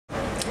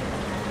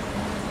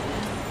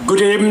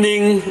Good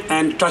evening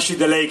and Tashi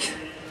Delek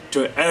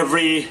to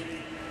every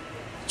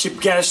chief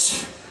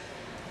guest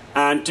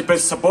and Tibet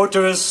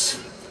supporters,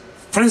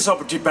 friends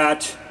of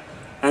Tibet,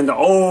 and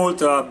all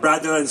the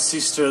brothers and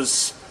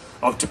sisters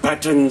of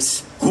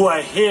Tibetans who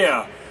are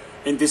here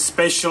in this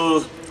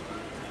special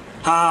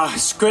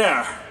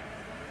square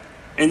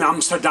in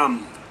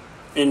Amsterdam,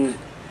 in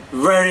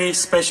very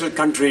special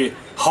country,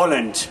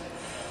 Holland.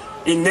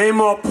 In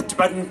name of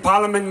Tibetan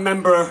Parliament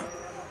member,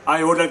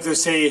 I would like to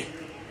say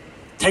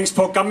thanks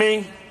for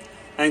coming,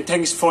 and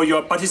thanks for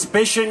your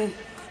participation,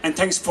 and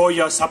thanks for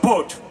your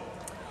support.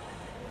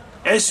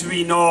 As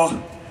we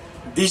know,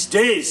 these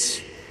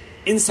days,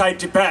 inside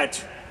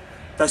Tibet,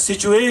 the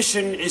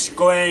situation is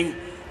going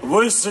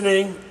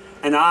worsening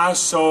and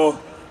also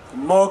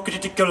more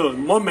critical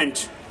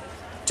moment.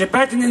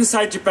 Tibetan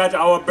inside Tibet,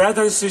 our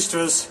brothers and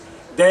sisters,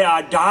 they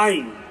are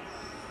dying.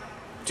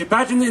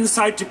 Tibetan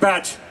inside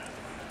Tibet,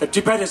 the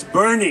Tibet is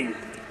burning.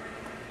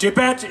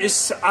 Tibet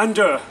is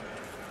under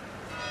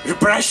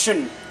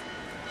repression.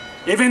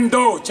 Even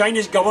though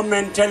Chinese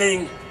government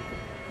telling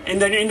in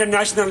the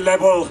international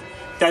level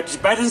that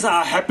Tibetans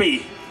are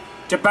happy,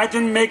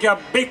 Tibetans make a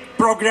big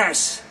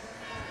progress.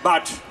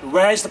 But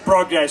where is the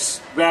progress?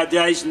 Where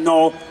there is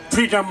no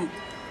freedom,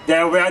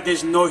 where there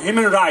is no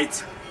human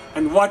rights,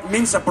 and what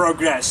means the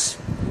progress?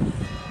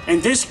 In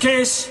this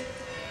case,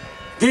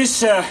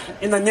 this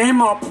in the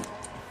name of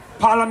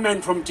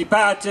Parliament from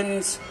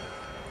Tibetans,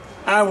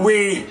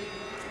 we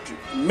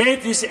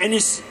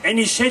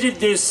initiated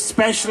this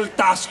special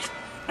task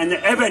and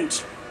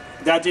event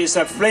that is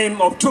a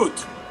flame of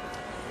truth.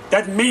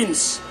 That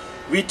means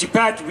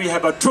Tibet, we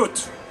have a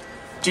truth.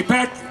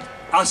 Tibet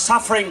are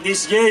suffering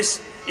these years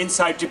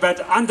inside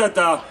Tibet under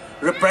the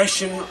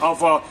repression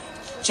of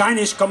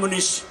Chinese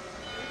communist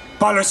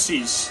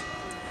policies.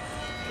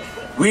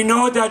 We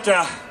know that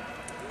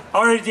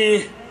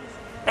already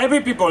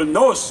every people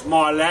knows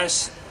more or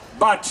less,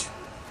 but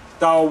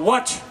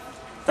what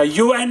the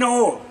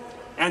UNO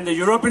and the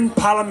European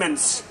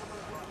parliaments,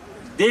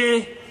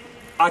 they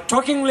are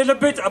talking a little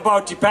bit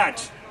about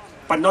Tibet,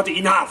 but not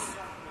enough.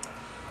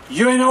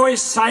 UNO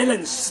is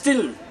silent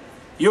still.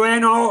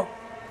 UNO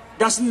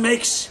doesn't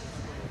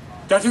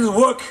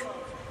work.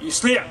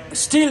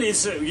 Still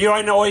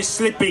UNO is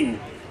sleeping.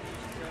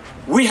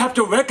 We have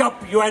to wake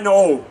up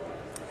UNO.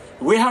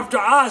 We have to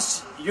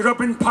ask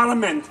European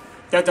Parliament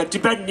that the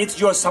Tibet needs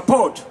your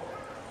support.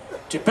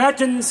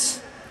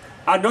 Tibetans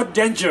are not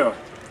danger.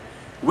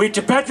 We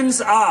Tibetans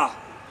are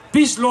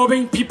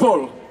peace-loving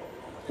people.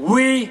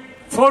 We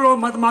follow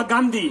Mahatma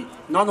Gandhi,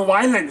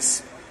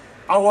 non-violence.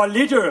 Our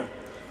leader,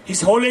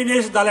 His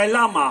Holiness Dalai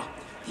Lama,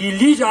 he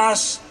leads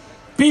us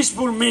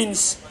peaceful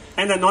means,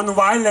 and the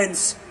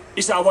non-violence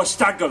is our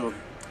struggle.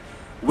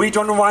 We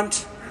don't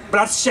want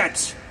bloodshed.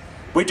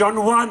 We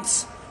don't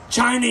want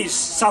Chinese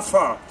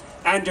suffer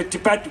and the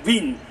Tibet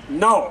win.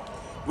 No,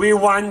 we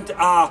want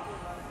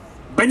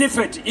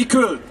benefit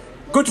equal,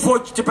 good for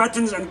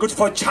Tibetans and good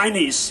for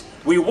Chinese.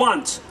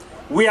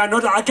 We are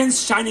not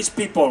against Chinese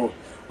people.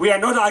 We are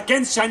not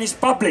against Chinese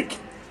public,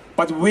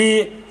 but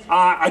we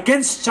are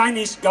against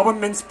Chinese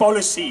government's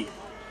policy,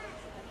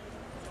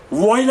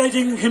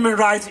 violating human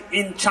rights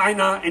in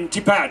China and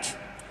Tibet,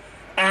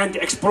 and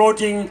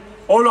exploiting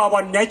all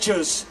our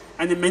natures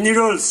and the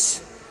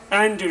minerals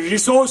and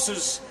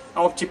resources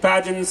of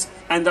Tibetans,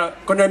 and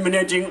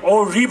contaminating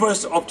all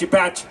rivers of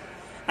Tibet,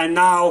 and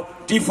now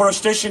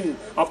deforestation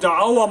of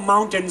our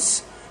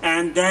mountains,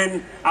 and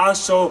then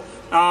also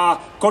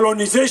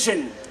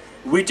colonization.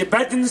 We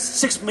Tibetans,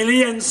 6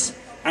 million,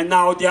 and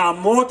now there are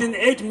more than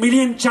 8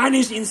 million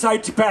Chinese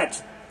inside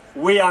Tibet.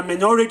 We are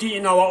minority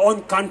in our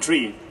own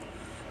country,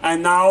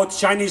 and now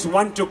Chinese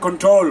want to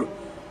control.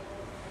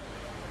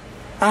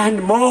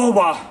 And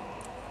moreover,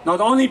 not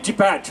only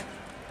Tibet,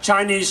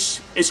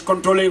 Chinese is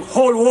controlling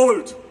whole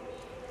world.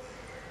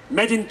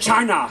 Made in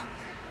China,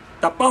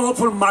 the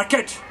powerful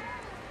market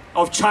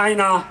of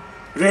China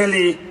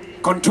really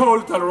control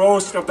the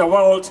rest of the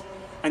world,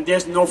 and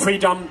there's no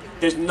freedom,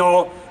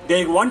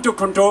 they want to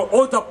control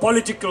all the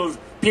political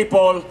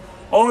people,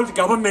 all the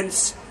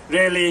governments,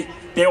 really,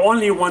 they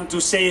only want to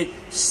say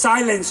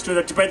silence to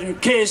the Tibetan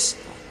case,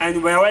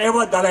 and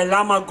wherever Dalai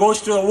Lama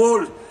goes to the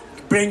world,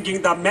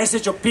 bringing the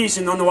message of peace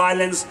and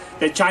non-violence,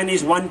 the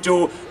Chinese want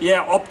to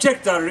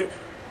object the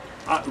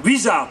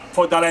visa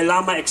for Dalai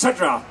Lama,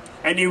 etc.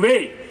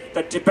 Anyway,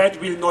 the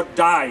Tibet will not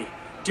die.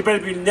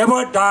 Tibet will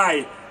never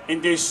die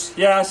in this,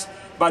 yes,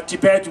 but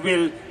Tibet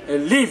will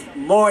live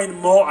more and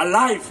more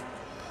alive.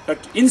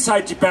 That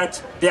inside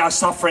Tibet, they are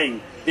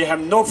suffering. They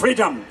have no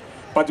freedom.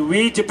 But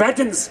we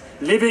Tibetans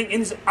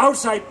living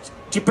outside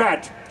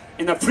Tibet,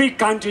 in a free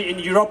country in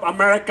Europe,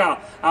 America,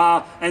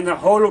 and the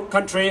whole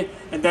country,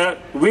 and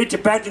we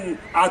Tibetans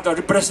are the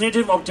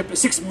representative of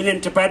 6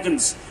 million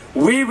Tibetans.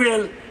 We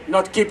will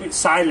not keep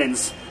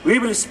silence. We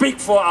will speak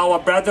for our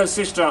brothers and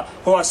sisters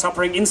who are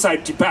suffering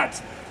inside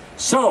Tibet.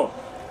 So,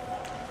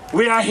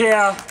 we are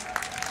here.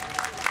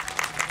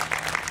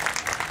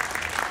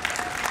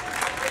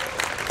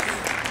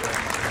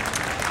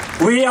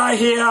 We are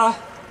here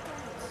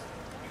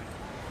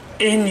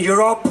in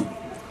Europe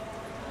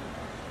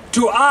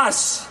to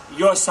us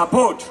your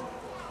support.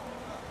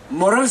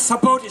 Moral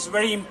support is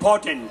very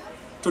important.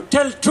 To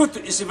tell truth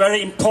is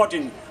very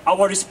important.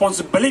 Our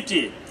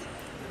responsibility.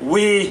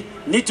 We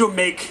need to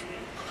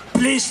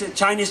please the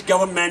Chinese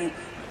government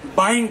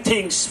buying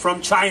things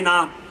from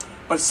China,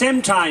 but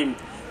same time,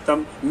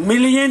 the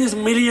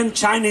million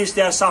Chinese,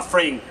 they are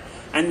suffering,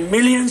 and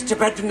millions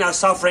Tibetans are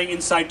suffering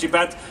inside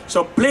Tibet.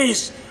 So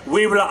please,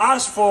 we will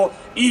ask for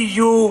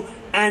EU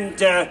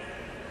and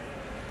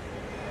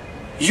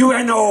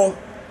UNO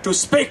to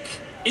speak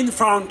in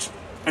front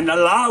and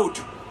aloud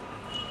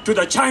to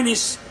the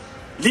Chinese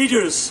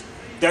leaders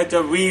that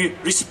we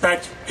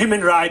respect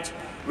human rights.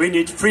 We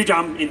need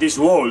freedom in this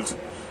world.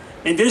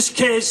 In this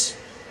case,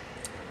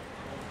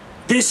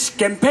 this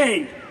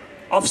campaign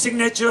of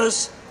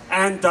signatures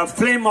and the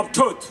flame of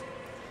truth,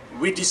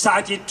 we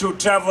decided to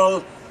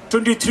travel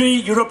 23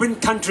 European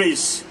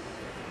countries,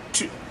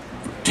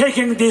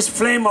 taking this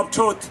flame of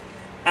truth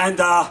and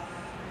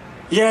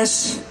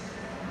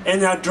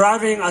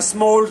driving a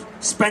small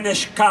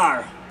Spanish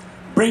car,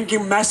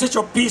 bringing message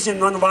of peace and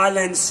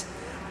non-violence.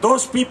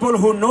 Those people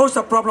who knows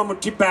the problem of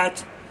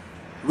Tibet,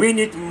 we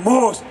need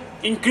more,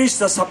 increase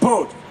the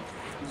support.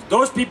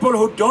 Those people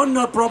who don't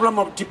know the problem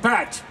of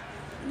Tibet,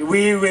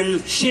 we will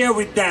share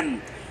with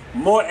them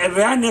more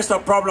awareness of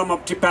the problem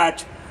of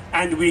Tibet,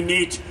 and we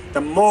need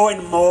the more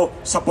and more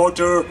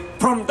supporter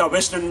from the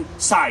Western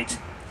side.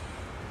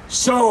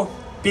 So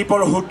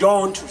people who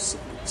don't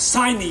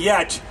sign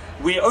yet,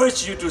 we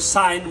urge you to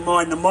sign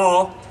more and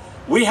more.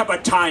 We have a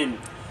time.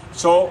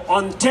 So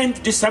on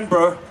 10th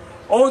December,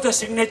 all the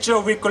signature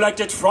we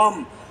collected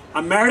from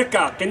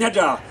America,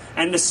 Canada,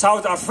 and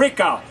South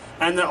Africa,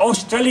 and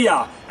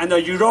Australia, and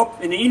Europe,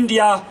 and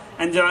India,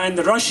 and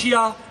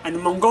Russia,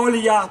 and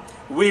Mongolia,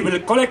 we will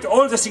collect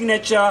all the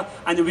signature,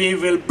 and we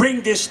will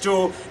bring this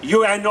to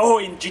UNO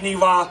in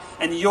Geneva,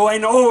 and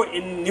UNO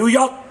in New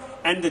York,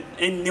 and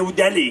in New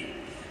Delhi.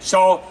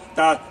 So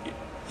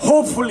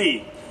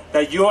hopefully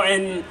the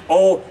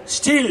UNO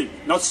still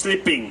not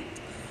sleeping.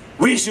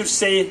 We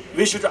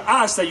should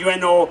ask the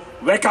UNO,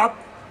 wake up,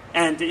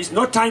 and it's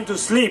not time to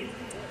sleep.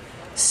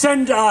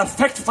 Send a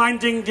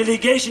fact-finding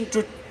delegation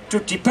to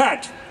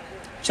Tibet.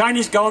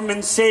 Chinese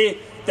government say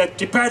that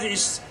Tibet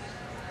is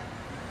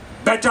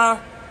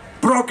better,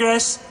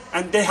 progress,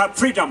 and they have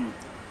freedom.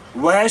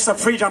 Where is the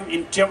freedom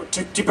in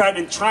Tibet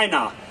and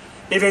China?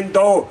 Even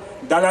though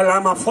Dalai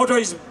Lama photo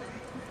is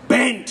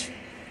banned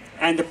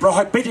and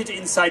prohibited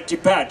inside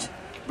Tibet,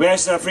 where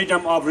is the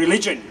freedom of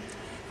religion?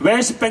 Where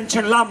is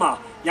Panchen Lama,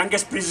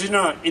 youngest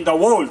prisoner in the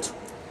world?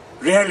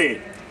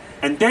 Really?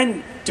 And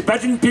then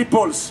Tibetan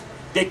peoples,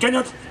 they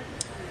cannot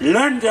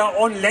learn their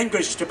own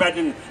language.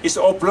 Tibetan is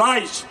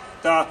obliged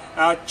the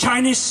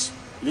Chinese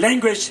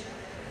language,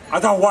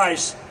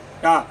 otherwise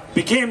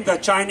became the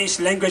Chinese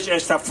language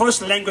as the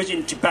first language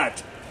in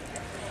Tibet.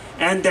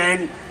 And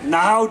then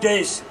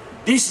nowadays,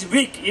 this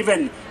week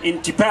even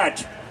in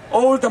Tibet,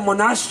 all the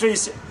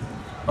monasteries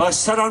are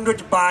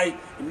surrounded by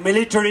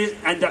military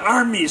and the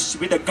armies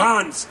with the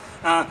guns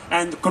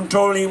and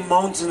controlling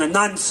monks and the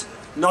nuns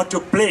not to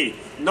play,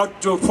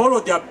 not to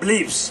follow their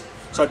beliefs.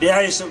 So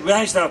where is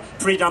the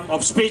freedom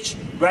of speech?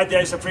 Where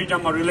there is a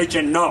freedom of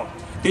religion? No.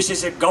 This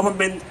is a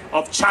government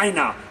of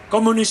China,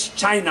 communist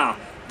China.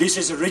 This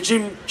is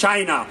regime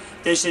China.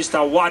 This is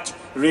the what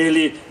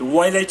really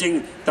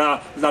violating the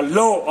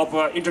law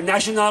of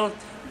international,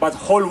 but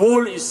whole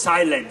world is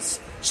silence.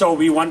 So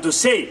we want to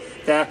say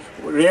that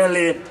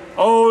really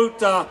all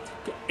the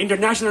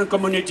international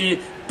community,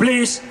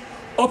 please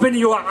open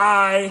your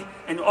eye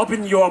and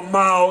open your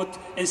mouth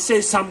and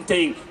say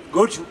something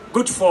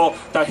good for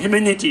the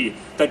humanity.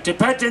 The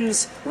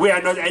Tibetans, we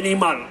are not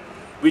animal.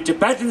 We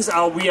Tibetans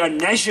we are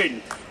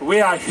nation.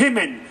 We are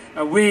human.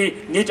 We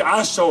need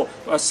also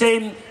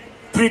same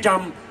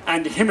freedom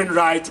and human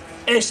rights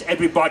as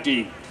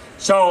everybody.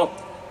 So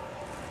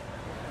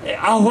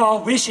our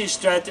wish is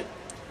that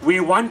we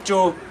want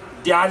to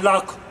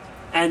dialogue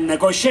and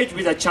negotiate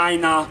with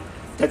China,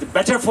 that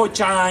better for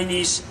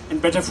Chinese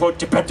and better for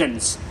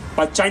Tibetans.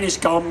 But Chinese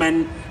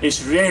government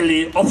is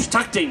really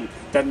obstructing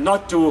that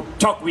not to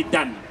talk with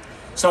them.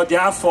 So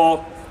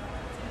therefore,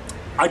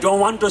 I don't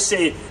want to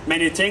say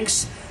many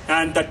things,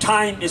 and the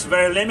time is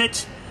very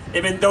limited.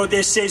 Even though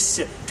they say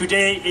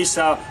today is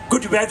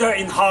good weather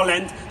in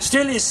Holland,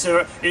 still is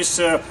a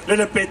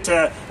little bit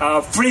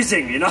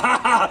freezing, you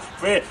know,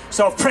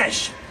 so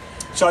fresh.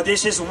 So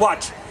this is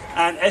what.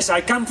 And as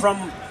I come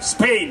from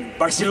Spain,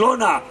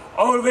 Barcelona,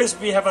 always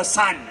we have a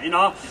sun, you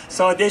know.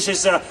 So this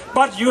is,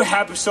 but you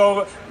have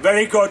so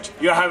very good.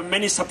 You have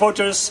many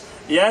supporters.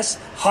 Yes,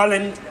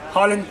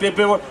 Holland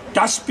people,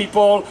 Dutch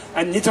people,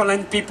 and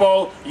Netherlands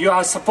people. You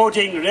are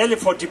supporting really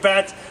for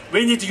Tibet.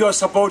 We need your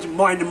support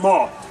more and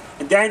more.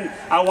 And then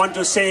I want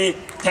to say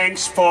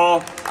thanks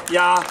for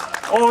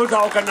all the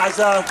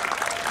organizers.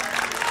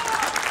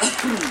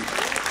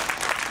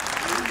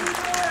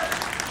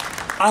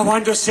 I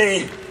want to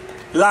say,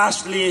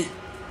 lastly,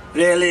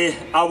 really,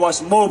 I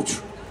was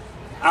moved.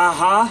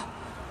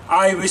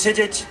 I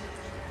visited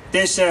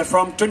this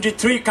from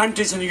 23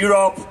 countries in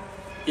Europe.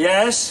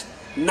 Yes,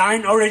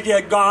 9 already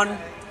are gone.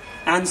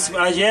 And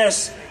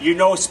yes, you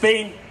know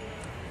Spain,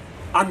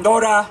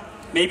 Andorra.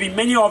 Maybe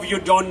many of you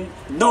don't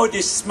know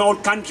this small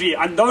country,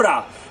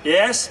 Andorra.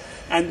 Yes,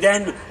 and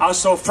then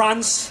also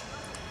France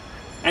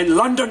and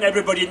London,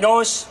 everybody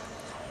knows.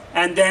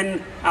 And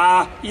then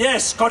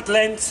yes,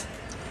 Scotland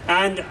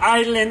and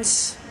Ireland.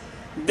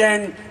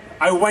 Then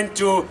I went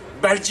to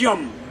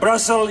Belgium,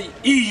 Brussels,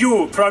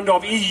 EU, front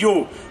of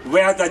EU,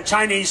 where the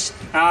Chinese,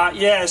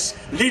 yes,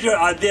 leaders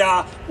are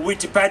there with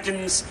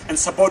Tibetans and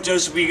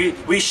supporters.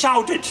 We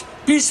shouted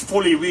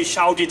peacefully. We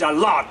shouted a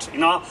lot, you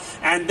know.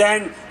 And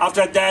then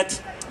after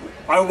that,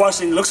 I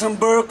was in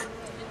Luxembourg,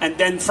 and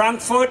then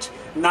Frankfurt.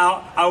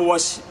 Now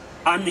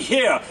I'm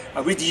here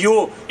with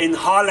you in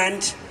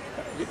Holland,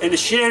 and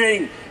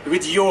sharing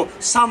with you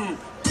some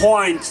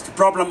points, the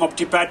problem of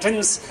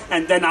Tibetans,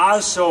 and then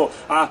also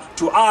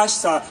to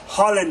us,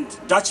 Holland,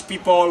 Dutch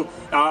people,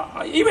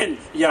 even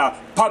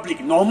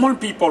public, normal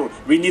people,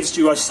 we need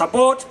your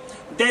support.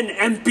 Then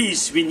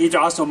MPs, we need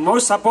also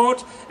more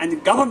support,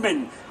 and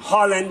government,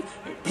 Holland,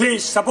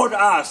 please support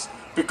us,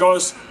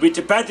 because with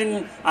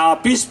Tibetan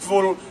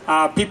peaceful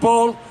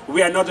people,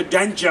 we are not a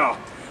danger.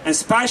 And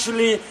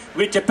especially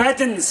with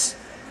Tibetans,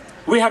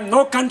 we have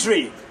no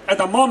country. At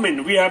the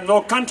moment, we have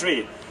no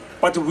country,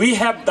 but we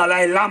have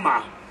Dalai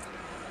Lama.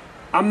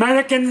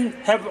 Americans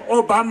have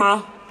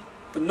Obama,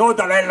 but no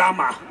Dalai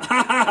Lama.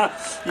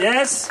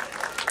 Yes?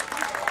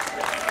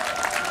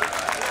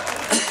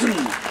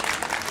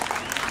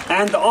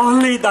 And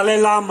only Dalai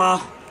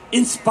Lama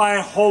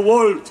inspire whole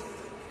world.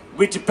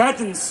 With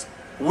Tibetans,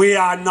 we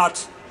are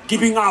not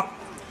giving up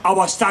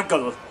our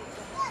struggle.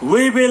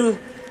 We will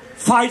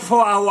fight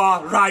for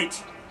our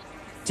right.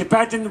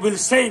 Tibetan will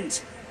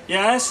stand,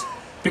 yes?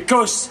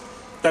 Because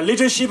the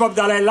leadership of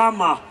Dalai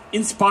Lama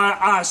inspire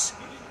us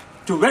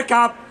to wake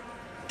up,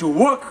 to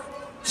work,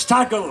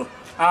 struggle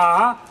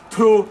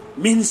through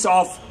means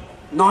of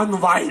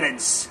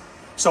non-violence.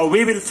 So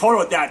we will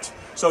follow that.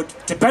 So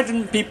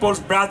Tibetan people's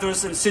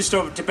brothers and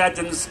sisters of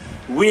Tibetans,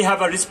 we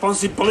have a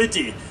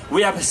responsibility.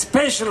 We have a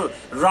special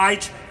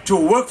right to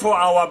work for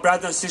our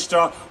brothers and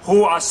sisters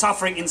who are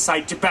suffering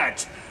inside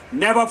Tibet.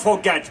 Never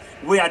forget,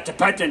 we are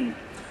Tibetan,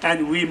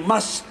 and we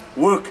must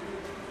work.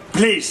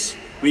 Please,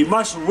 we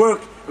must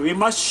work. We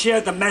must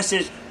share the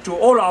message to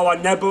all our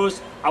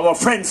neighbors, our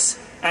friends,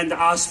 and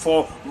ask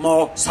for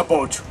more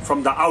support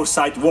from the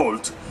outside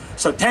world.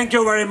 So thank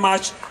you very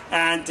much,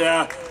 and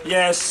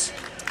yes,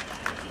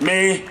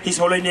 may His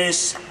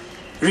Holiness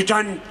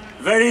return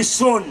very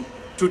soon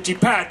to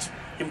Tibet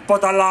in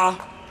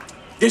Potala.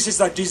 This is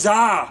the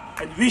desire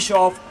and wish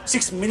of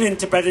 6 million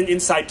Tibetans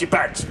inside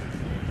Tibet.